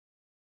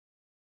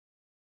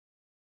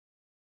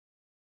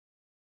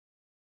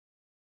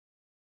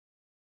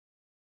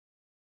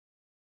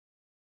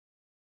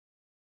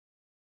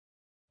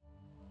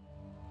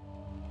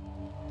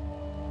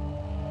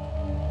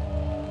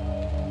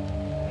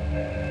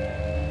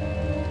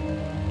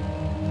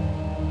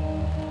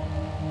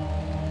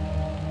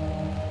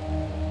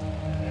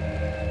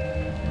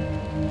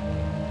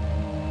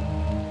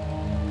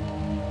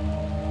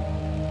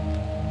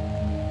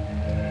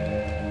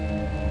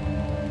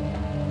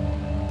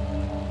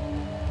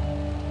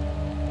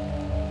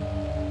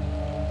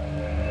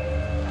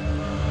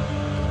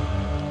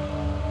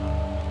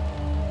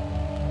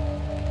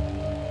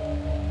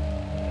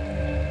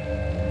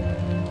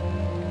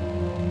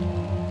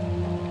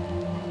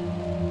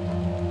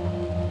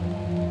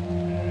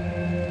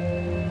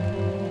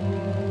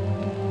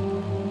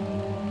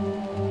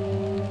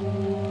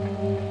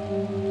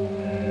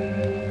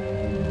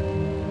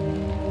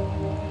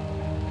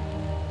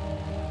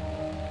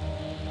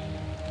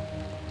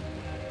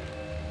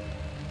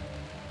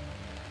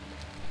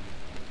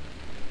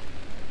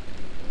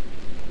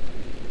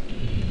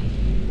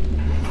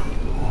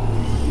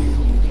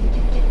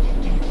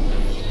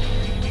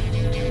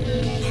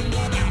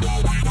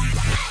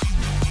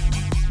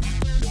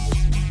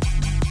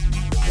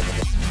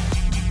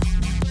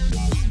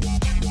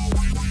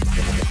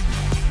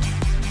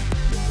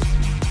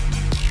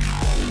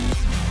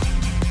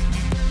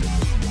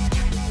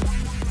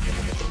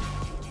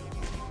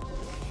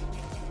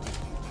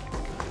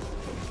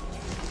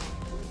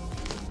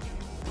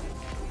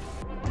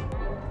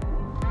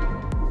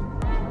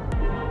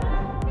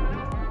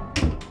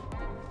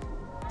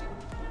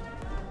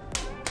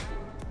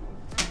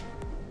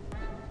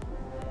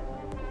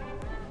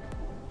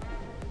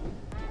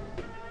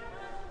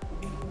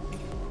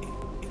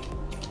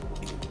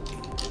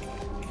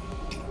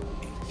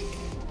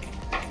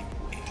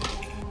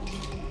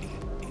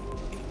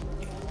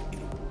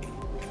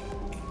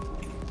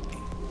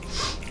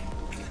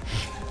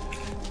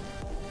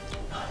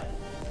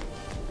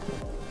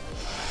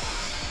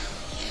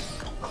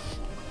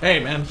Hey,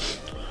 man.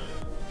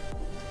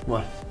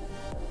 What?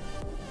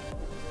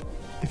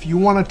 If you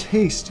want a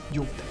taste,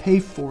 you'll pay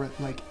for it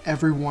like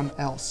everyone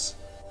else.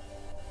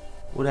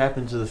 What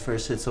happens to the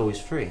first hit's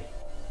always free?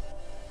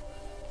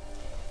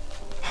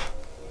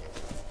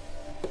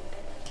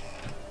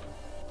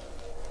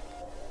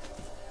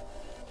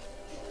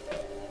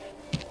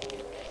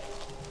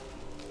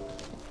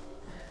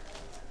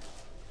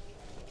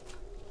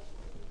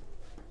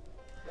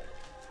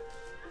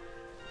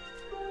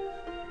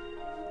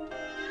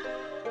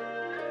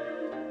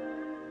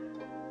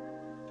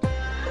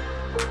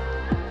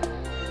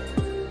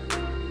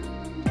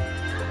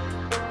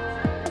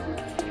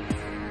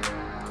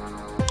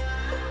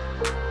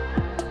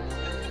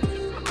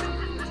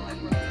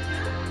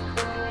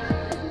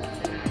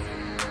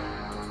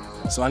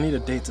 So I need a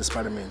date to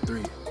Spider-Man 3.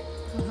 You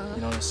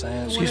know what I'm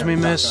saying? Excuse me,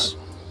 miss. Is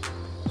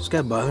this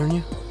guy bothering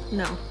you?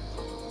 No.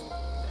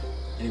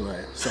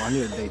 Anyway, so I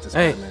need a date to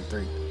Spider-Man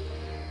 3.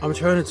 I'm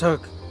trying to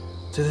talk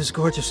to this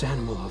gorgeous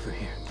animal over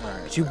here.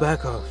 Alright. Could you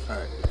back off?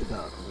 Alright. Nah,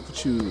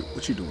 what you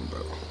doing, bro?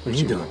 What are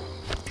you doing?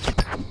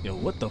 Yo,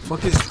 what the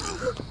fuck is...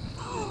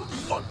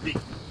 Fuck me.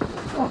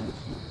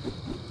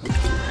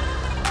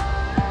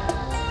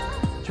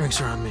 Drinks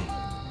are on me.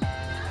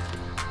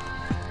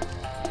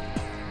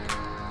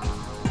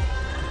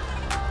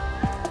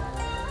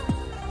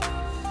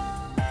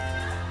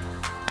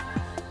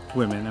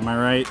 Women, am I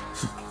right?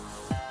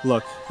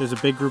 Look, there's a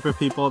big group of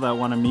people that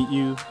want to meet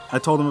you. I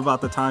told them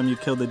about the time you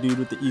killed the dude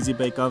with the easy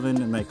bake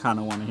oven, and they kind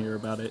of want to hear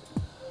about it.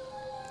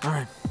 All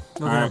right.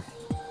 All right.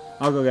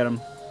 I'll go get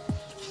him.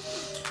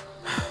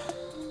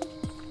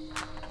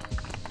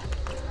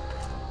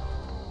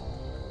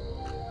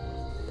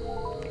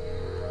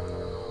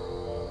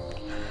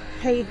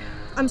 Hey,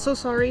 I'm so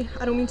sorry.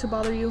 I don't mean to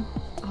bother you.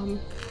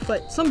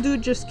 But some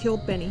dude just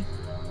killed Benny.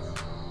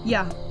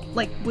 Yeah,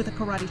 like with a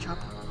karate chop.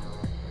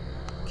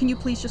 Can you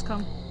please just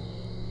come?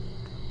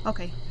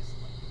 Okay.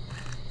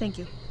 Thank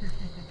you.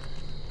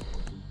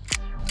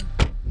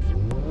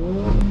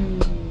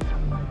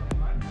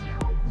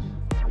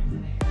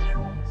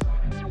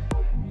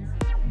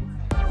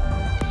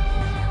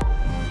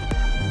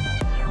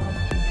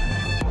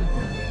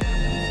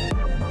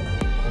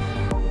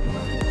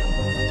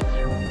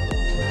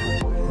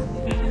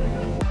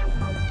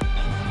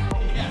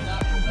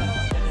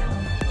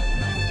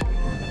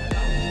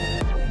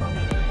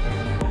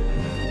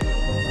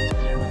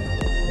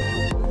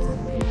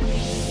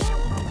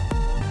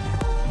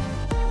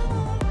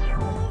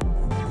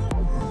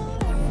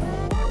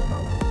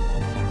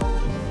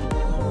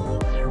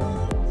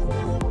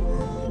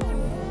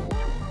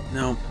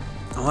 Now,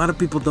 a lot of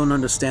people don't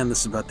understand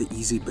this about the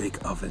Easy Bake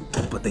Oven,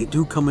 but they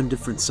do come in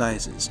different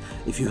sizes.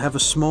 If you have a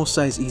small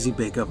size Easy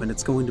Bake Oven,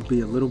 it's going to be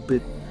a little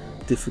bit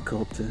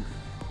difficult to...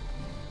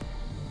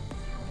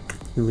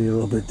 It'll be a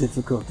little bit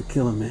difficult to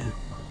kill a man.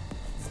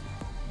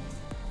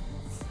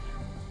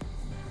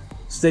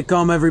 Stay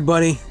calm,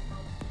 everybody.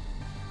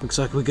 Looks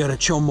like we got a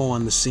chomo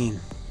on the scene.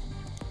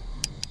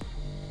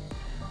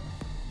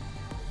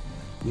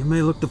 You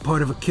may look the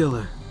part of a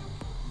killer,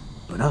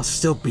 but I'll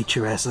still beat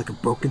your ass like a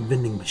broken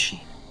vending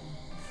machine.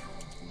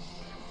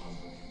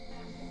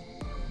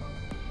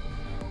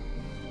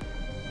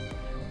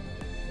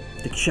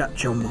 Get shot,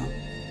 chomo.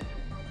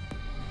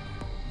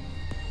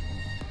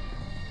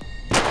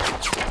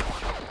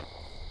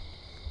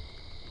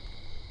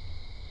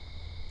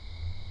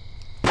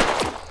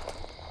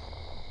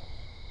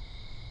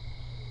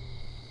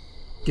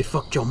 Get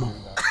fucked, chomo.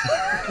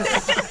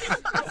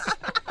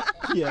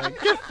 Yeah,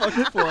 get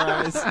fucking 4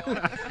 eyes.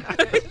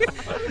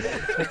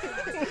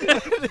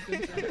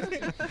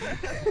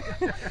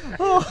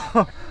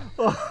 Oh.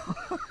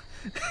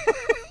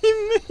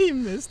 He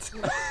missed.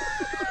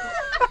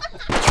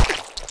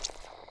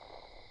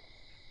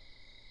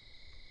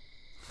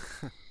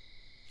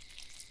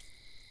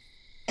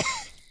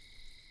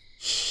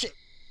 Shit.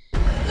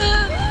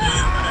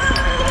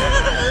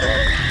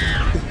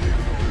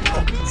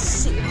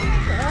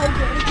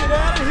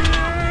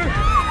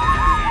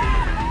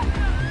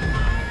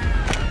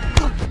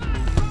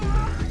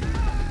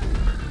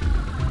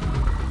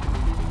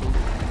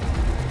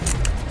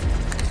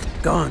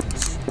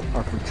 Guns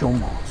are for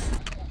chomos.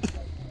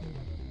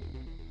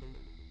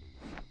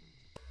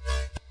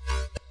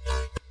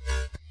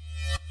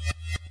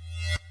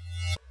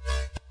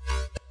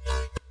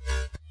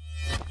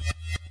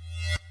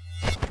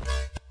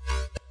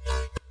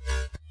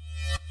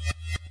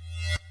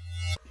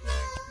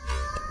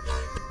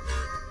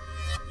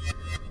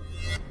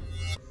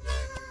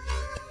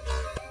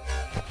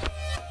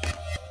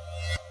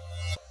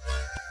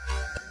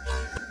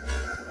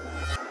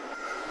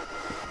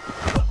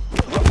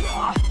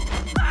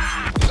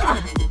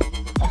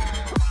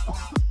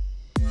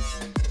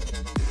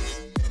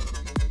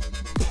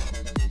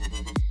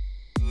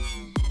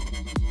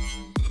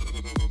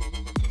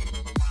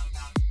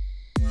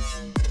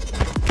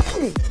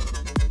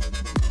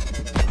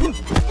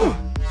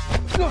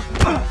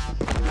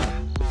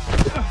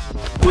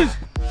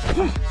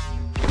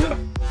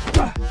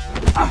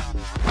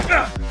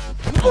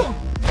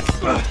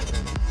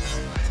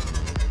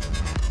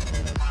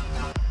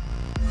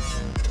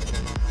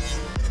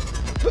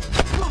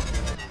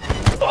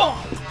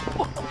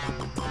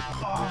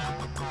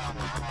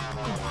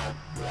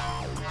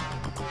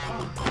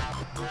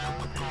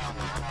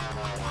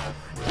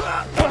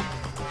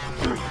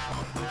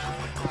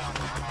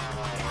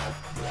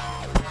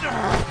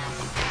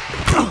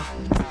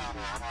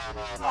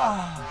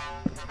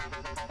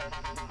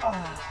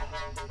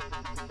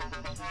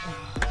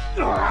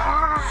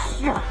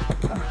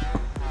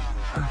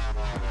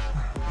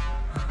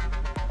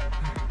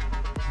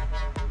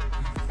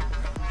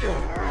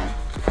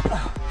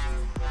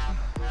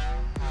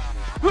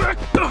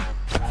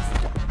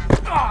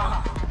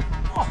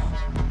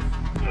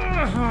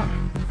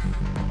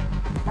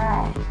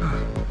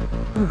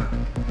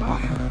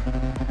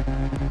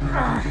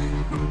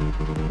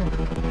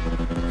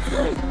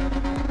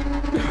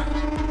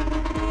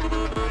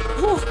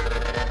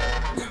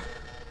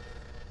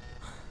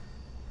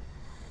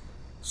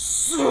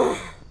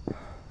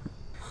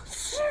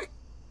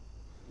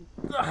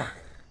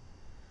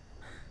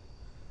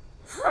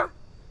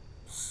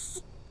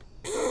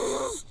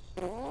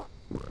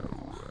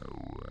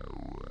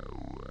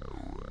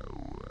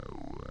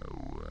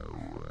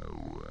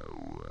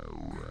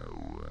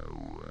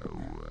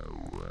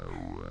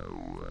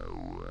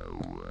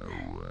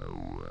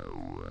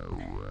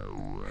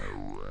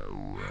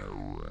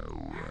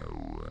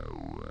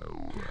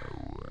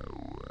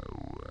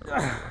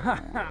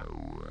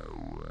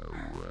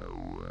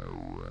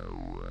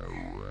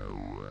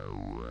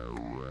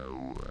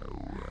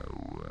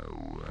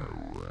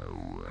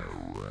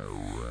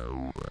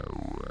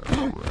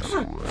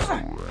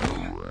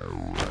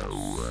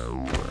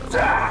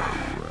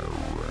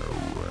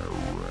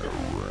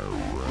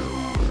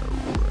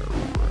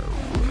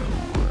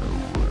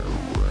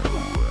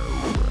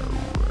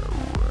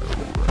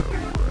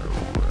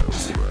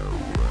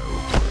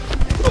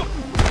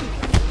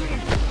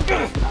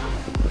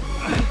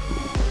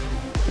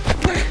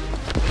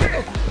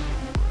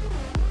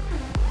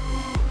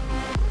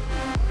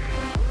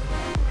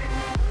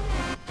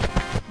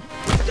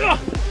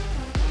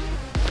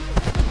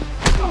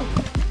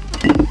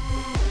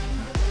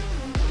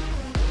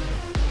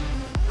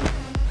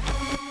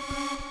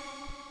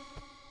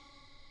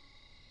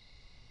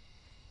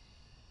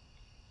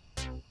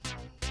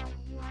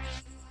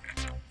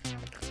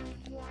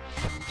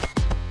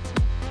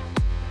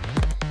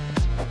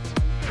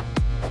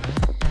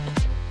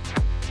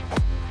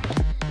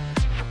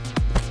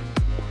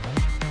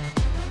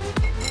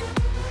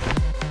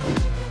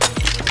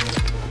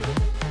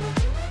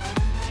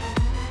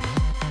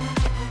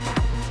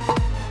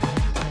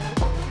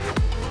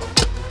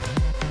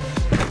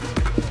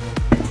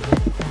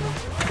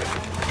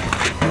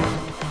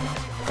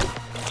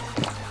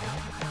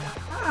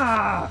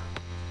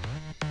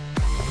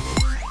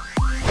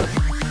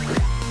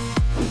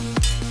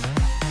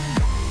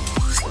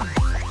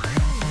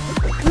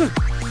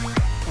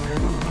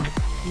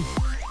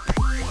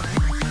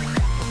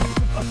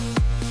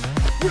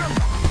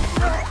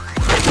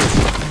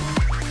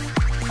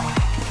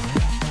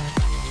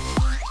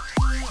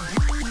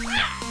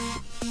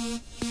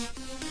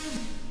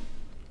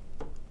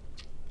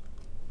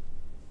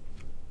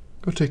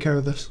 Go take care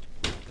of this.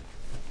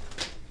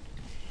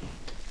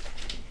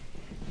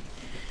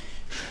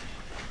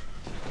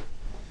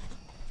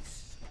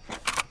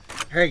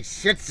 Hey,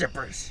 shit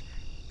zippers.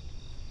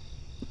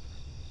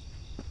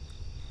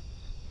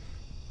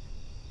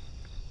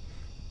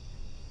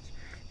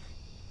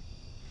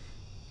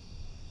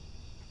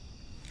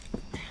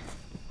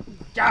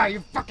 Ah, you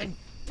fucking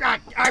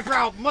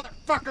eyebrow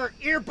motherfucker,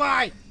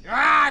 earbye!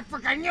 Ah, I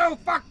fucking you!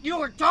 Fuck you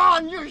were tall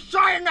and you're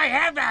shy and I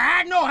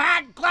had no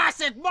hat,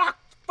 glasses, mock!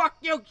 Fuck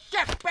you,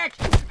 shit, bitch!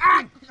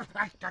 Ah!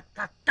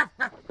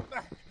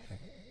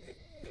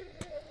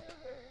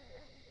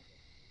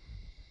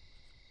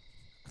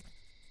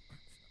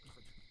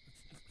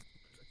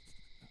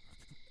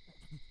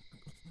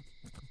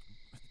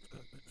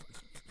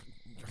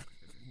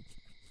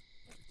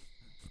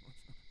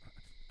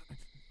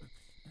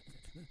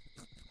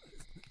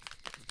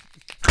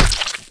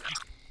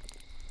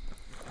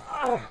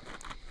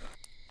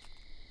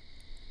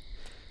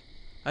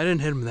 I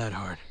didn't hit him that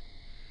hard.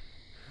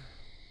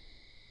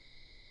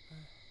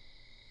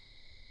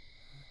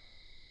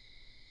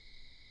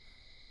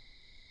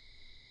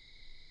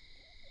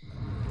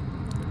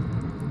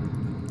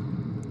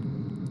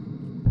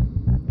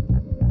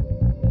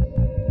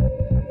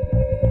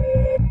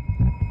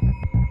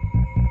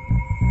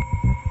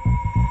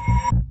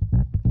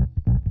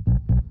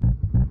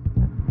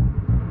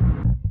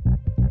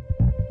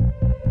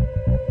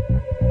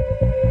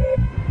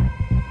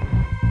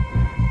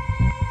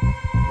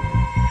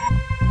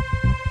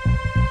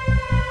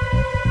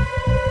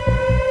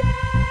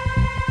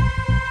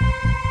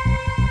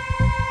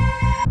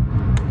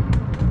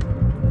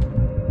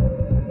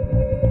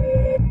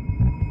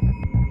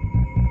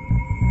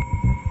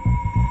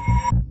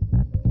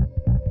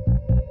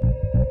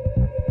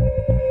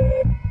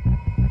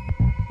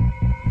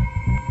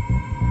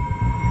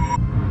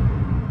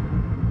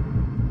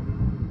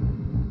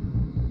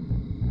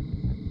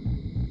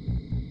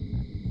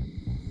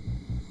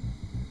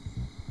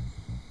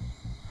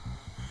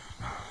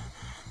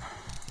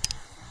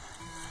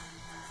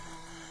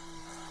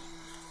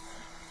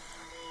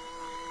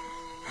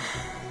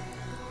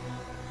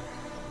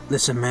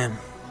 Listen, man,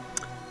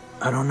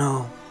 I don't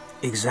know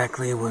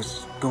exactly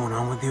what's going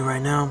on with you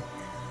right now.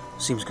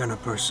 Seems kind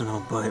of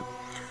personal, but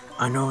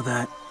I know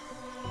that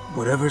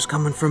whatever's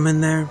coming from in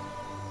there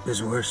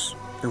is worse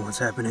than what's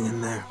happening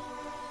in there.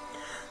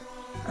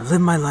 I've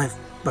lived my life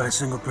by a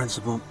single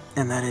principle,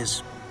 and that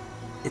is,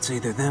 it's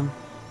either them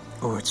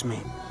or it's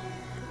me.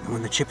 And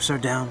when the chips are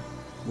down,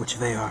 which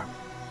they are,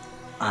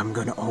 I'm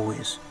gonna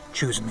always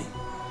choose me.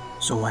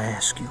 So I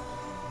ask you,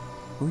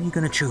 who are you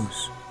gonna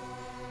choose?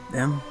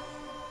 Them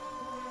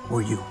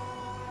or you,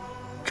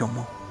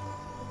 Chomo?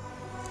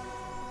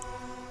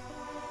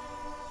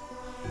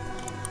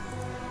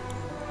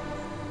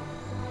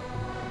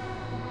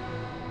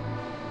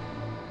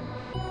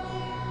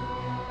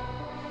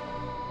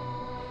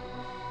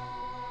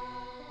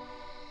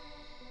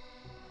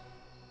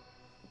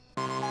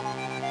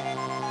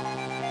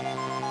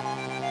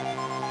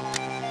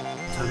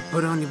 Time to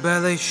put on your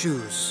ballet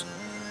shoes,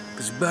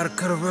 'cause you're about to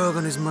cut a rug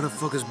on these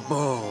motherfuckers'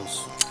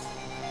 balls.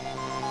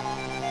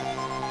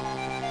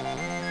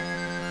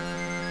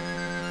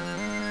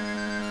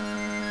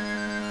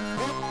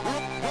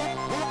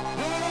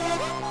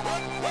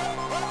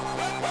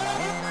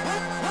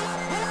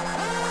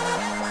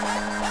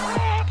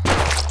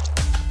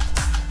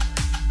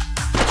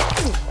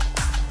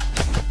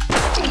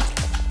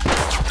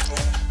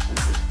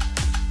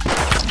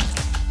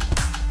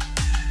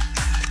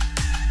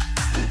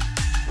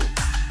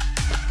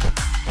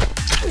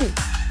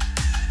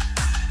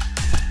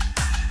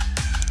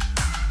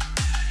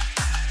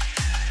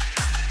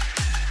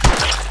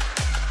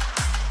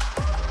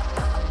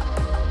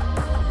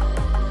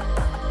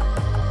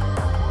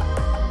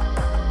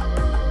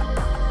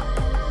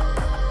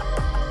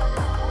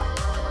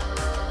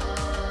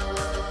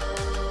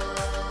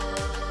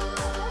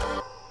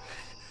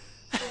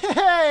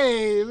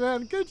 Hey,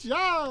 man, good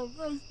job.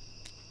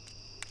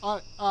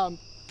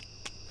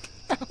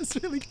 That was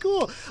really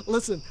cool.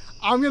 Listen,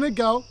 I'm gonna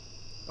go.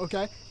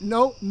 Okay,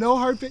 no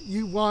hard fit.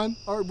 You won,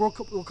 or we'll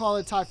call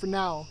it a tie for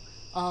now.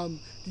 Do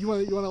you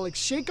want to like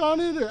shake on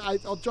it, or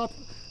I'll drop.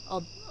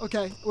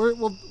 Okay,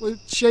 we'll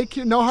shake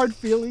here. No hard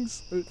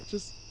feelings.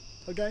 Just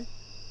okay.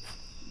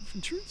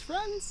 True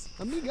friends,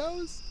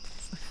 amigos.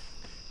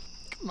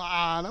 Come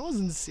on, I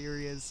wasn't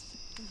serious.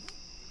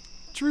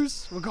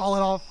 Truce. We'll call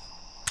it off.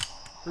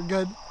 We're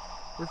good.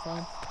 We're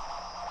fine.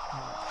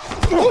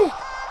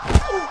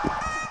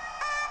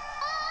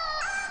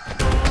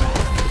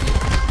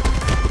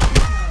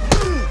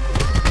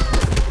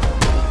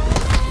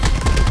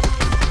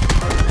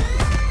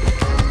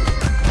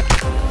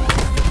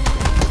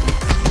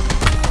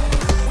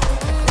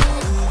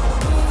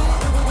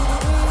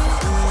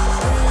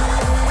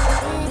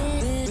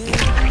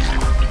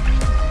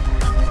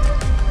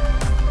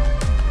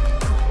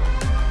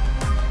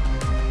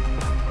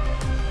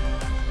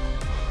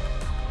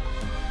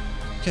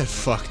 Get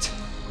fucked.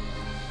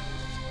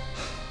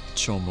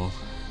 Chomo.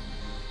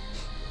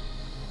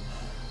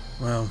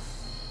 Well,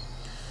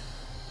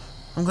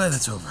 I'm glad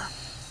it's over.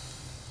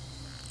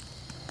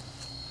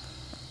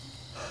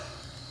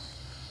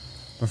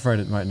 I'm afraid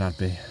it might not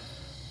be.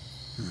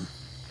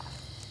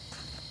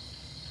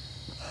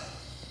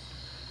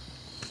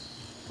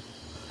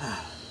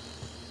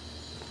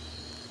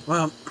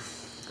 Well,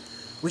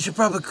 we should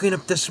probably clean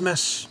up this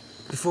mess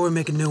before we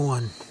make a new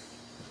one.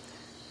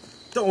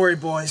 Don't worry,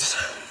 boys.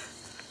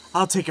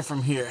 I'll take it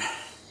from here.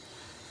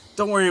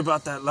 Don't worry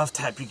about that love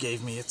tap you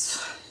gave me.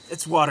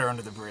 It's water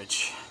under the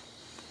bridge.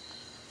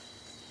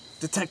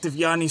 Detective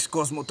Yannis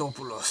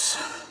Kosmotopoulos.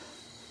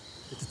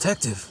 The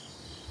detective?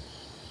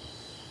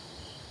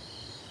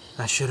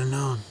 I should have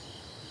known.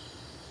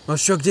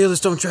 Most drug dealers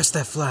don't trust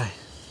that fly.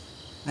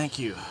 Thank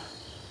you.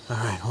 All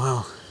right,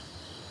 well,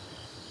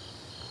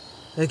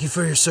 thank you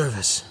for your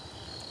service.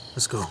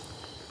 Let's go.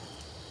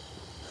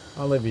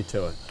 I'll leave you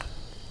to it.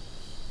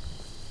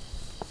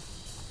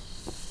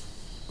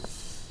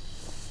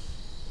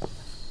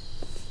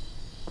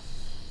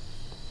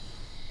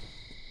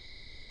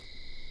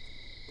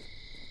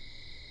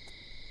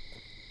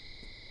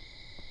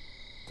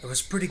 It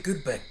was pretty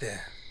good back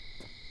there.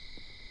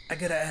 I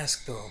gotta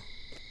ask though,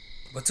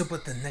 what's up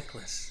with the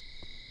necklace?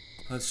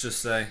 Let's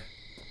just say,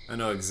 I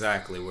know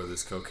exactly where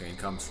this cocaine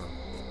comes from.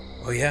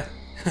 Oh yeah?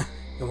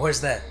 And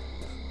where's that?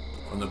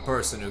 From the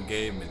person who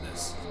gave me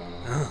this.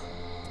 Oh.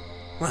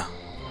 Well,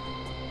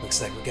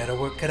 looks like we got our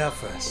work cut out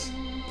for us.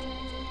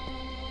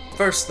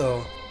 First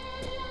though,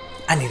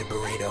 I need a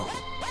burrito.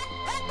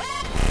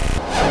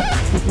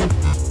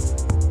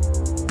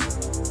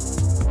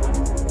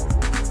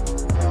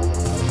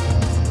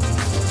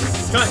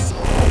 Cut!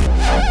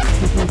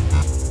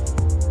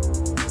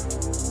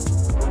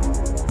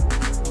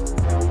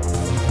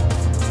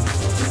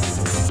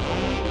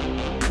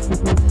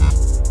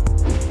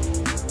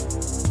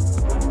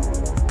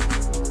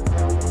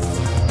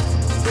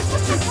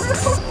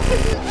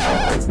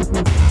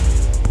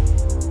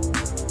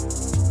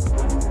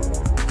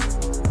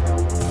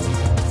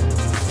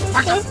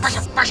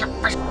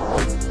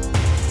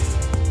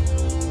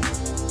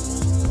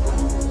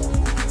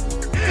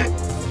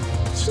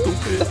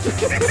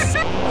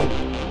 Stupid.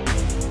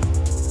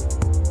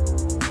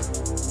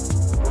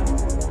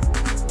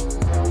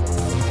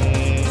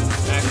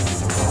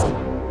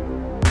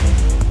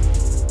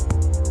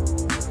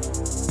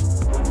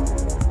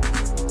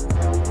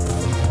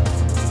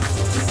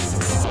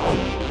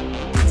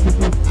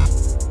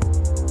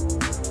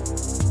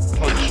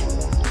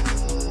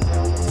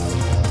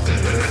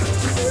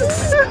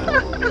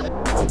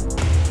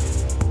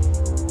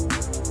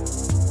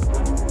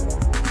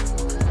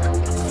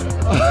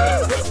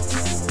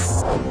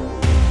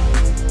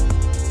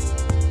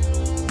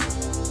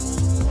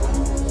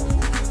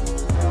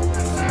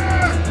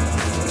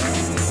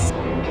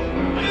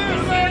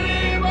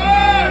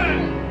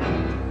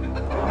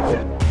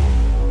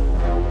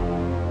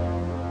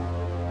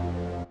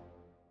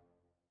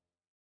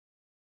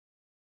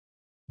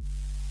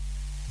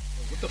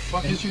 the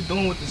fuck is you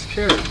doing with this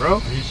carrot, bro?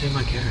 Why you say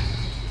my carrot?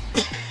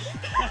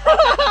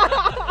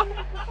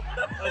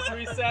 Let's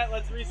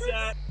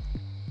reset.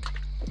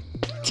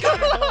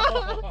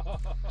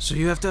 So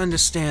you have to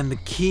understand the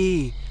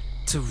key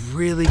to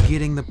really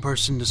getting the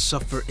person to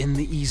suffer in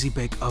the easy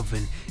bake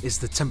oven is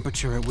the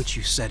temperature at which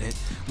you set it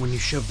when you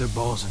shove their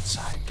balls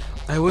inside.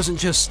 I wasn't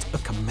just a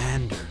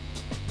commander,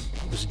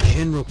 I was a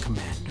general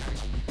commander.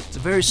 It's a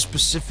very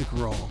specific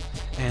role,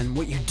 and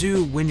what you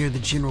do when you're the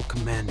general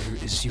commander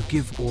is you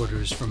give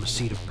orders from a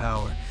seat of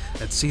power.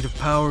 That seat of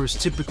power is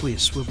typically a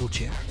swivel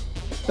chair.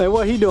 Hey,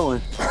 what he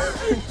doing?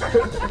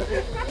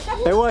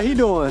 Hey, what he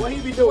doing? What he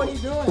be doing?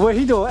 What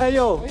he doing? Hey,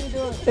 yo. What he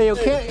doing? Hey, yo,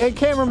 hey,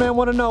 cameraman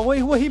want to know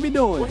what he be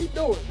doing? What he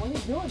doing?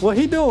 What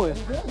he doing?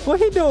 What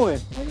he doing? What he doing?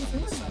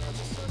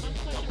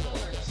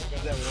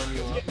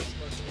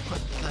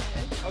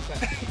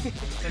 Okay.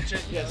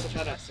 Yeah, switch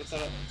that up.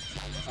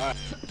 Alright.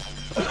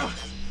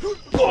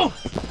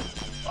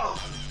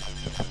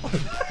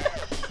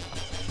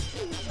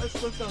 I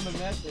slipped on the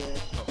mat there.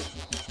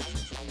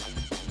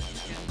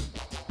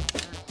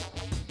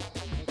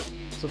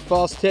 It's a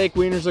false take,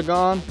 wieners are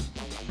gone.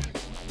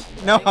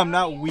 No, I'm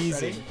not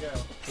wheezing.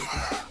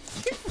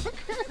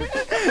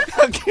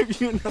 I'll give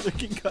you another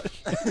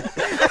concussion.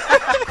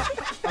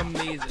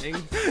 Amazing.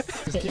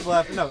 Just keep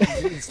laughing. No,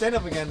 stand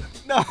up again.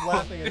 No.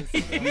 Laughing at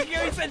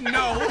You said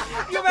no.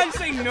 You imagine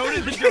saying no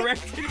to the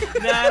director?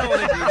 Nah, I don't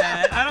want to do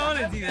that. I don't want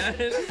to do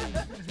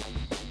that.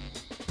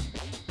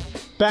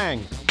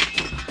 Bang.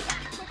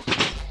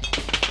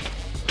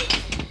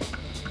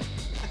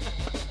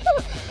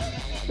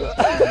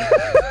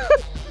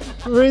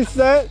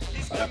 Reset.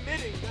 He's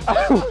committing.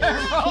 God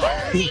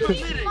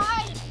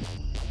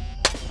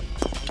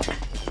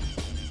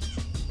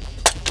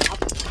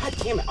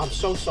damn it! I'm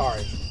so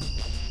sorry.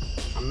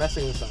 I'm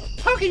messing this up.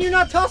 How can you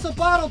not toss a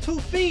bottle 2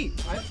 feet?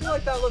 I feel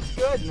like that looks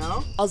good,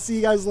 no? I'll see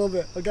you guys a little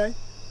bit, okay?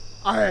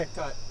 All right.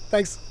 Cut.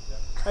 Thanks.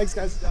 Thanks,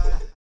 guys.